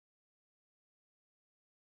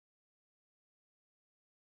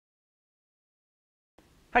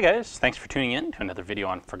Hi guys, thanks for tuning in to another video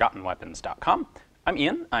on ForgottenWeapons.com. I'm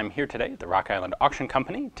Ian. I'm here today at the Rock Island Auction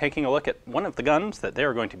Company taking a look at one of the guns that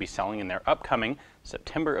they're going to be selling in their upcoming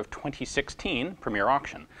September of 2016 premiere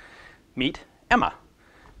auction. Meet Emma.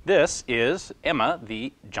 This is Emma,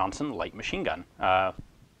 the Johnson light machine gun.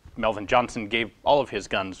 Melvin Johnson gave all of his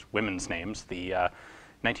guns women's names. The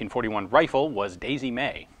 1941 rifle was Daisy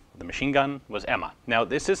May. The machine gun was Emma. Now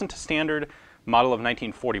this isn't a standard model of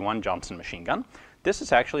 1941 Johnson machine gun. This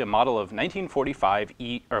is actually a model of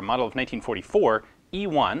 1944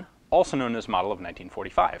 E1, also known as model of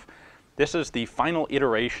 1945. This is the final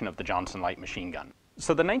iteration of the Johnson light machine gun.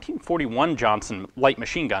 So the 1941 Johnson light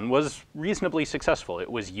machine gun was reasonably successful.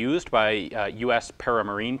 It was used by US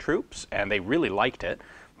paramarine troops, and they really liked it,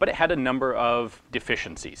 but it had a number of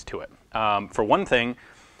deficiencies to it. For one thing,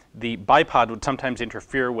 the bipod would sometimes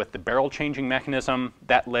interfere with the barrel changing mechanism.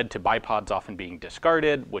 That led to bipods often being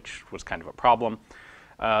discarded, which was kind of a problem.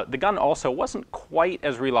 The gun also wasn't quite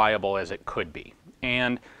as reliable as it could be.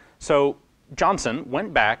 And so Johnson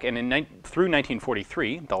went back and through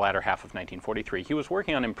 1943, the latter half of 1943, he was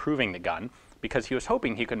working on improving the gun because he was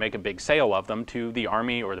hoping he could make a big sale of them to the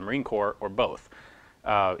Army or the Marine Corps or both.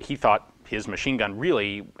 He thought his machine gun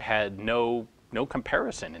really had no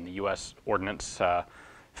comparison in the US ordnance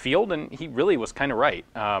field, and he really was kind of right.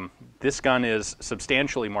 This gun is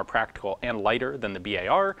substantially more practical and lighter than the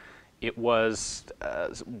BAR. It was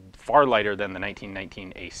far lighter than the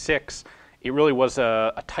 1919 A6. It really was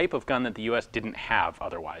a type of gun that the US didn't have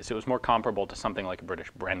otherwise. It was more comparable to something like a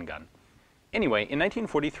British Bren gun. Anyway, in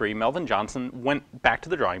 1943, Melvin Johnson went back to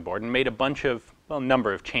the drawing board and made a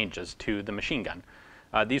number of changes to the machine gun.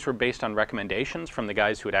 These were based on recommendations from the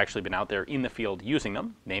guys who had actually been out there in the field using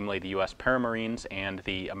them, namely the US Paramarines and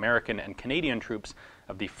the American and Canadian troops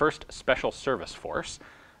of the 1st Special Service Force,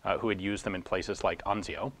 who had used them in places like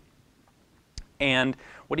Anzio. And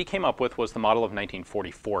what he came up with was the model of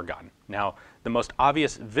 1944 gun. Now, the most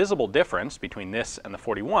obvious visible difference between this and the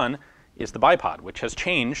 41 is the bipod, which has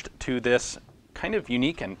changed to this kind of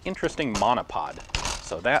unique and interesting monopod.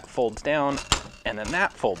 So that folds down, and then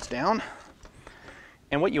that folds down.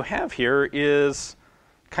 And what you have here is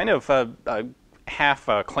kind of a half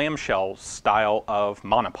clamshell style of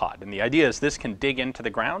monopod. And the idea is this can dig into the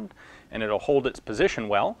ground and it'll hold its position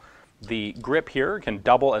well. The grip here can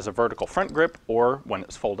double as a vertical front grip, or when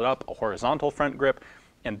it's folded up, a horizontal front grip.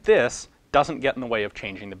 And this doesn't get in the way of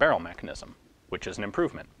changing the barrel mechanism, which is an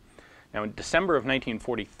improvement. Now in December of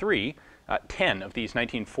 1943, 10 of these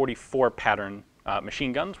 1944 pattern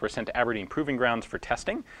machine guns were sent to Aberdeen Proving Grounds for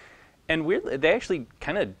testing. And weirdly, they actually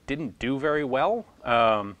kind of didn't do very well.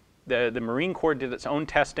 The Marine Corps did its own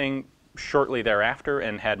testing shortly thereafter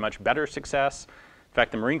and had much better success. In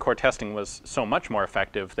fact, the Marine Corps testing was so much more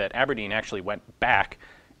effective that Aberdeen actually went back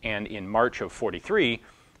and in March of 43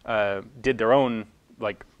 did their own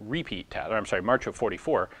repeat test, or I'm sorry, March of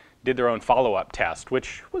 44, did their own follow-up test,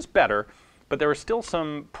 which was better, but there were still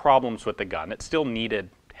some problems with the gun. It still needed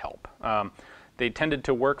help. They tended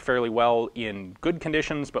to work fairly well in good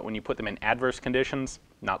conditions, but when you put them in adverse conditions,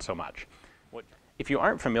 not so much. If you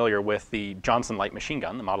aren't familiar with the Johnson light machine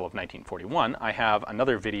gun, the model of 1941, I have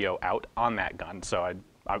another video out on that gun, so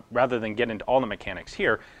rather than get into all the mechanics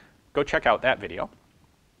here, go check out that video.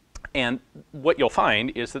 And what you'll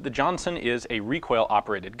find is that the Johnson is a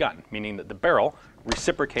recoil-operated gun, meaning that the barrel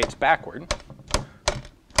reciprocates backward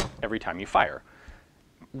every time you fire.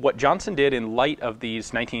 What Johnson did in light of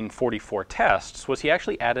these 1944 tests was he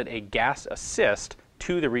actually added a gas assist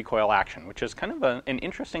to the recoil action, which is kind of an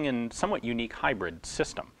interesting and somewhat unique hybrid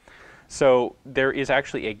system. So there is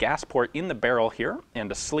actually a gas port in the barrel here and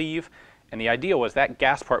a sleeve, and the idea was that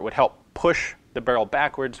gas port would help push the barrel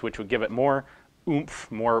backwards, which would give it more oomph,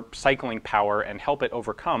 more cycling power, and help it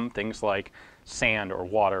overcome things like sand or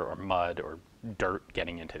water or mud or dirt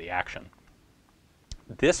getting into the action.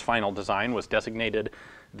 This final design was designated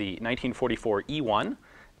the 1944 E1,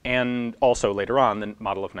 and also later on the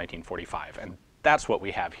model of 1945. And that's what we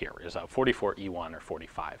have here, is a 44 E1 or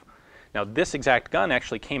 45. Now this exact gun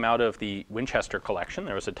actually came out of the Winchester collection.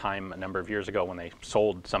 There was a time a number of years ago when they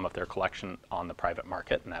sold some of their collection on the private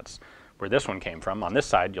market, and that's where this one came from. On this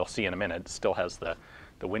side, you'll see in a minute, it still has the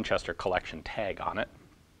Winchester collection tag on it.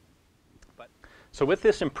 So with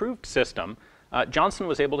this improved system, Johnson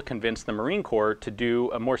was able to convince the Marine Corps to do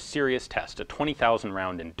a more serious test, a 20,000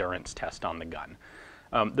 round endurance test on the gun.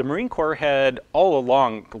 The Marine Corps had all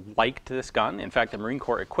along liked this gun. In fact, the Marine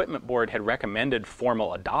Corps Equipment Board had recommended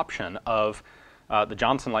formal adoption of the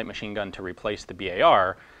Johnson light machine gun to replace the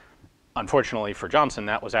BAR. Unfortunately for Johnson,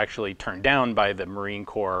 that was actually turned down by the Marine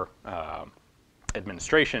Corps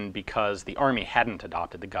administration because the Army hadn't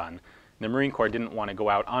adopted the gun The Marine Corps didn't want to go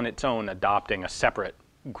out on its own adopting a separate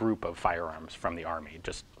group of firearms from the Army,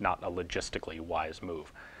 just not a logistically wise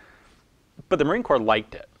move. But the Marine Corps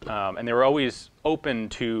liked it, and they were always open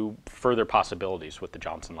to further possibilities with the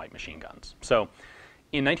Johnson light machine guns. So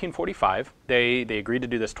in 1945, they agreed to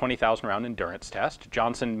do this 20,000 round endurance test.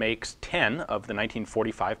 Johnson makes 10 of the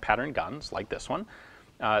 1945 pattern guns, like this one,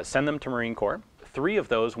 send them to Marine Corps. 3 of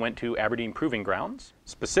those went to Aberdeen Proving Grounds,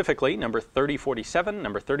 specifically number 3047,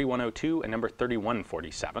 number 3102, and number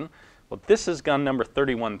 3147. Well, this is gun number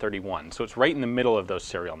 3131, so it's right in the middle of those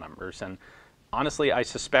serial numbers, and honestly, I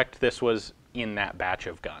suspect this was in that batch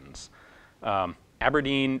of guns.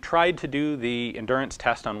 Aberdeen tried to do the endurance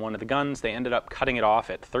test on one of the guns. They ended up cutting it off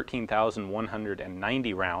at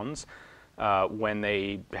 13,190 rounds when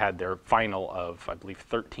they had their final of, I believe,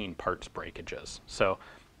 13 parts breakages. So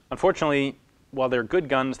unfortunately, while they're good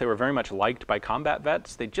guns, they were very much liked by combat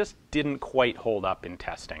vets. They just didn't quite hold up in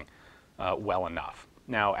testing well enough.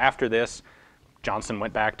 Now, after this, Johnson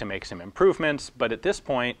went back to make some improvements, but at this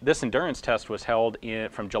point, this endurance test was held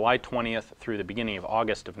from July 20th through the beginning of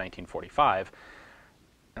August of 1945.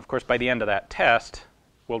 Of course, by the end of that test,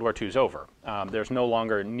 World War II is over. There's no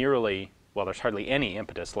longer nearly, well, there's hardly any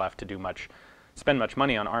impetus left to spend much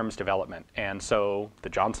money on arms development. And so the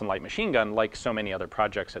Johnson light machine gun, like so many other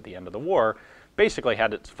projects at the end of the war, basically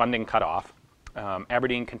had its funding cut off.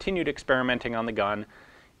 Aberdeen continued experimenting on the gun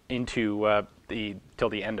till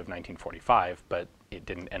the end of 1945, but it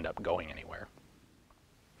didn't end up going anywhere.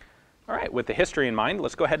 All right, with the history in mind,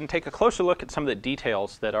 let's go ahead and take a closer look at some of the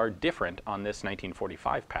details that are different on this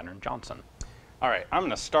 1945 pattern Johnson. All right, I'm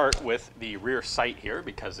going to start with the rear sight here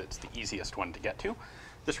because it's the easiest one to get to.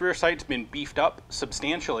 This rear sight's been beefed up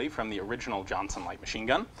substantially from the original Johnson light machine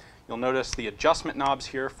gun. You'll notice the adjustment knobs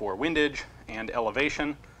here for windage and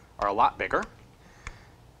elevation are a lot bigger.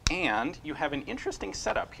 And you have an interesting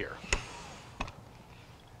setup here.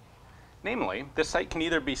 Namely, this sight can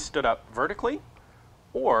either be stood up vertically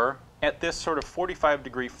or at this sort of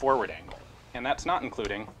 45-degree forward angle. And that's not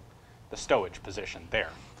including the stowage position there.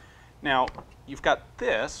 Now, you've got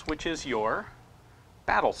this, which is your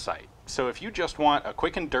battle sight. So if you just want a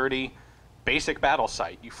quick and dirty basic battle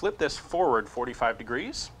sight, you flip this forward 45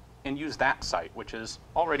 degrees and use that sight, which is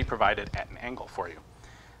already provided at an angle for you.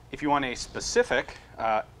 If you want a specific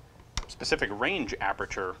range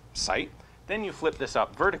aperture sight, then you flip this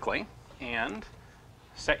up vertically and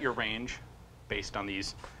set your range based on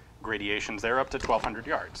these gradations there up to 1,200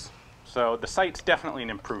 yards. So the sight's definitely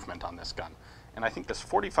an improvement on this gun. And I think this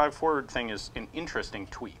 45 forward thing is an interesting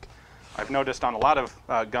tweak. I've noticed on a lot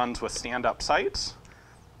of guns with stand-up sights,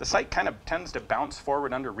 the sight kind of tends to bounce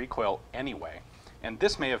forward under recoil anyway. And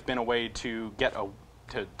this may have been a way to get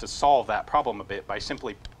to solve that problem a bit by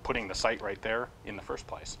simply putting the sight right there in the first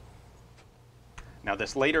place. Now,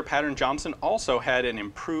 this later pattern Johnson also had an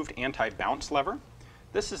improved anti-bounce lever.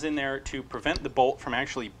 This is in there to prevent the bolt from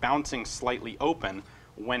actually bouncing slightly open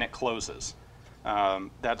when it closes.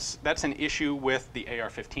 That's an issue with the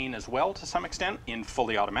AR-15 as well to some extent in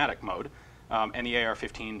fully automatic mode, and the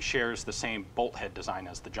AR-15 shares the same bolt head design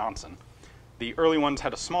as the Johnson. The early ones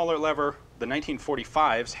had a smaller lever. The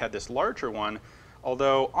 1945s had this larger one,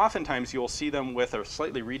 although oftentimes you'll see them with a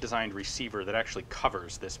slightly redesigned receiver that actually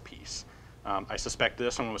covers this piece. I suspect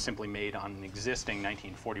this one was simply made on an existing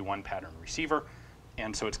 1941 pattern receiver,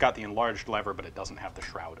 and so it's got the enlarged lever, but it doesn't have the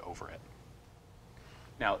shroud over it.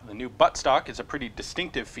 Now, the new buttstock is a pretty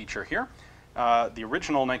distinctive feature here. The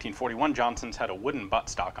original 1941 Johnsons had a wooden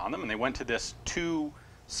buttstock on them, and they went to this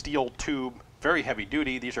steel tube, very heavy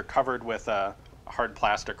duty. These are covered with a hard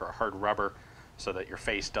plastic or a hard rubber so that your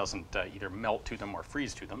face doesn't either melt to them or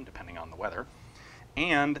freeze to them, depending on the weather.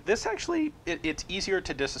 And this actually, it's easier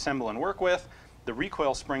to disassemble and work with. The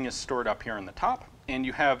recoil spring is stored up here in the top, and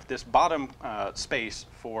you have this bottom space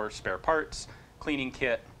for spare parts, cleaning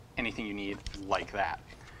kit, anything you need like that.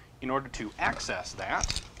 In order to access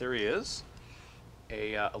that, there is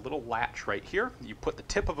a little latch right here. You put the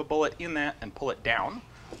tip of a bullet in that and pull it down,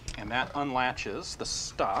 and that unlatches the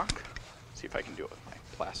stock. See if I can do it with my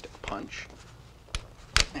plastic punch.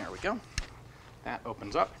 There we go. That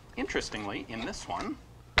opens up. Interestingly, in this one,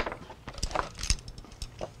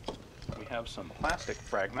 we have some plastic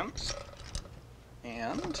fragments,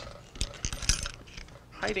 and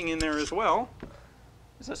hiding in there as well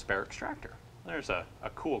is a spare extractor. There's a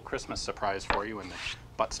cool Christmas surprise for you in the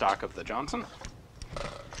buttstock of the Johnson.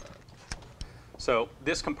 So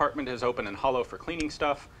this compartment is open and hollow for cleaning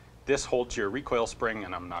stuff. This holds your recoil spring,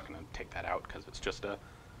 and I'm not going to take that out because it's just a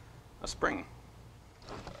spring.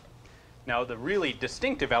 Now, the really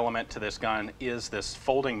distinctive element to this gun is this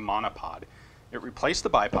folding monopod. It replaced the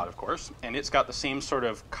bipod, of course, and it's got the same sort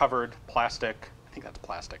of covered plastic, I think that's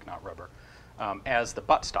plastic, not rubber, as the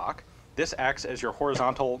buttstock. This acts as your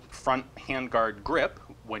horizontal front handguard grip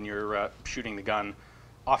when you're shooting the gun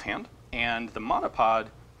offhand, and the monopod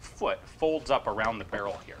foot folds up around the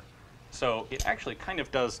barrel here. So it actually kind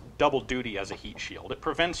of does double duty as a heat shield. It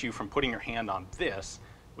prevents you from putting your hand on this,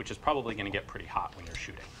 which is probably going to get pretty hot when you're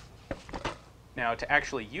shooting. Now, to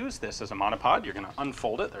actually use this as a monopod, you're going to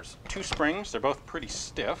unfold it. There's two springs. They're both pretty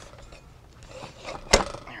stiff.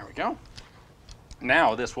 There we go.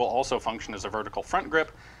 Now, this will also function as a vertical front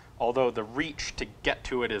grip, although the reach to get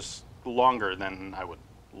to it is longer than I would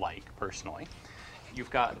like, personally.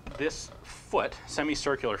 You've got this foot,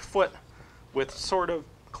 semicircular foot, with sort of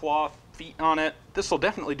claw feet on it. This will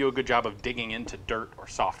definitely do a good job of digging into dirt or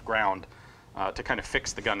soft ground to kind of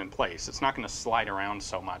fix the gun in place. It's not going to slide around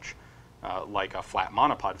so much like a flat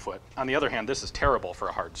monopod foot. On the other hand, this is terrible for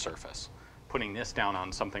a hard surface. Putting this down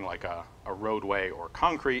on something like a roadway or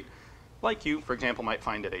concrete, like you, for example, might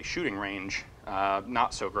find at a shooting range,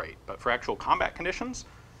 not so great. But for actual combat conditions,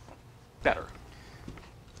 better.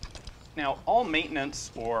 Now, all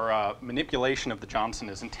maintenance or manipulation of the Johnson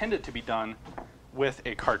is intended to be done with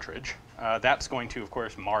a cartridge. That's going to, of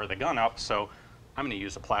course, mar the gun up, so I'm going to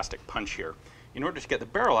use a plastic punch here. In order to get the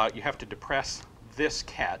barrel out, you have to depress this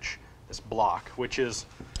catch, this block, which is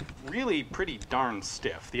really pretty darn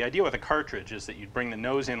stiff. The idea with a cartridge is that you'd bring the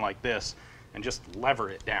nose in like this and just lever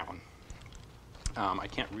it down. I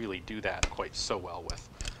can't really do that quite so well with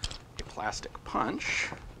a plastic punch,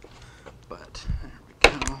 but there we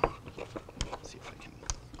go. Let's see if I can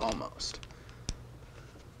almost.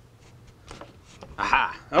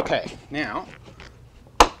 Aha! Okay, now,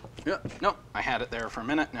 no, I had it there for a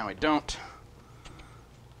minute, now I don't.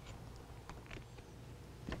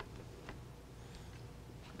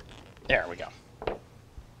 There we go.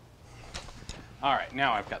 All right,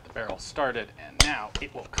 now I've got the barrel started, and now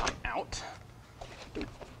it will come out. There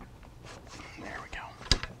we go.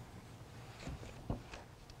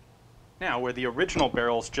 Now, where the original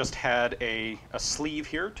barrels just had a sleeve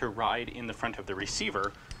here to ride in the front of the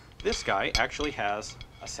receiver, this guy actually has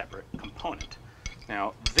a separate component.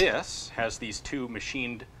 Now, this has these two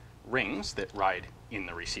machined rings that ride in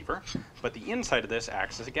the receiver, but the inside of this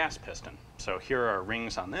acts as a gas piston. So here are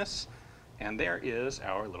rings on this, and there is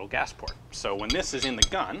our little gas port. So when this is in the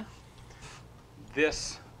gun,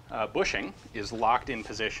 this bushing is locked in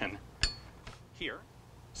position here.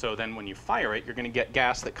 So then when you fire it, you're going to get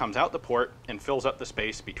gas that comes out the port and fills up the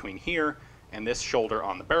space between here and this shoulder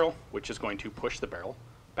on the barrel, which is going to push the barrel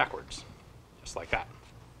backwards, just like that.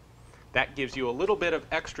 That gives you a little bit of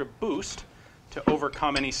extra boost to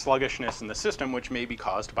overcome any sluggishness in the system, which may be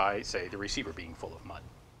caused by, say, the receiver being full of mud.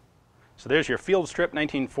 So there's your field strip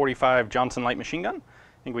 1945 Johnson light machine gun.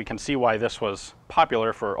 I think we can see why this was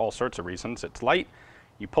popular for all sorts of reasons. It's light,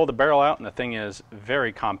 you pull the barrel out, and the thing is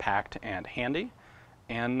very compact and handy.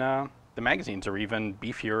 And the magazines are even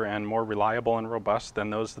beefier and more reliable and robust than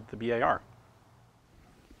those of the BAR.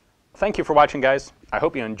 Thank you for watching, guys. I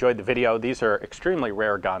hope you enjoyed the video. These are extremely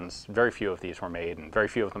rare guns. Very few of these were made, and very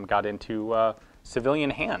few of them got into civilian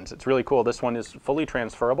hands. It's really cool. This one is fully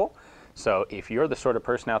transferable. So if you're the sort of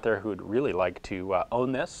person out there who would really like to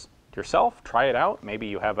own this yourself, try it out. Maybe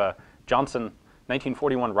you have a Johnson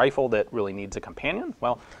 1941 rifle that really needs a companion.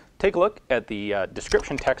 Well, take a look at the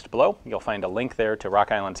description text below. You'll find a link there to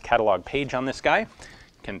Rock Island's catalog page on this guy. You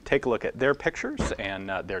can take a look at their pictures and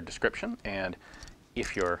their description. And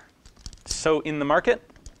if you're so in the market,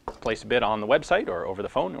 place a bid on the website or over the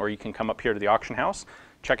phone, or you can come up here to the auction house,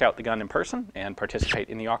 check out the gun in person, and participate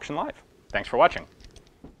in the auction live. Thanks for watching.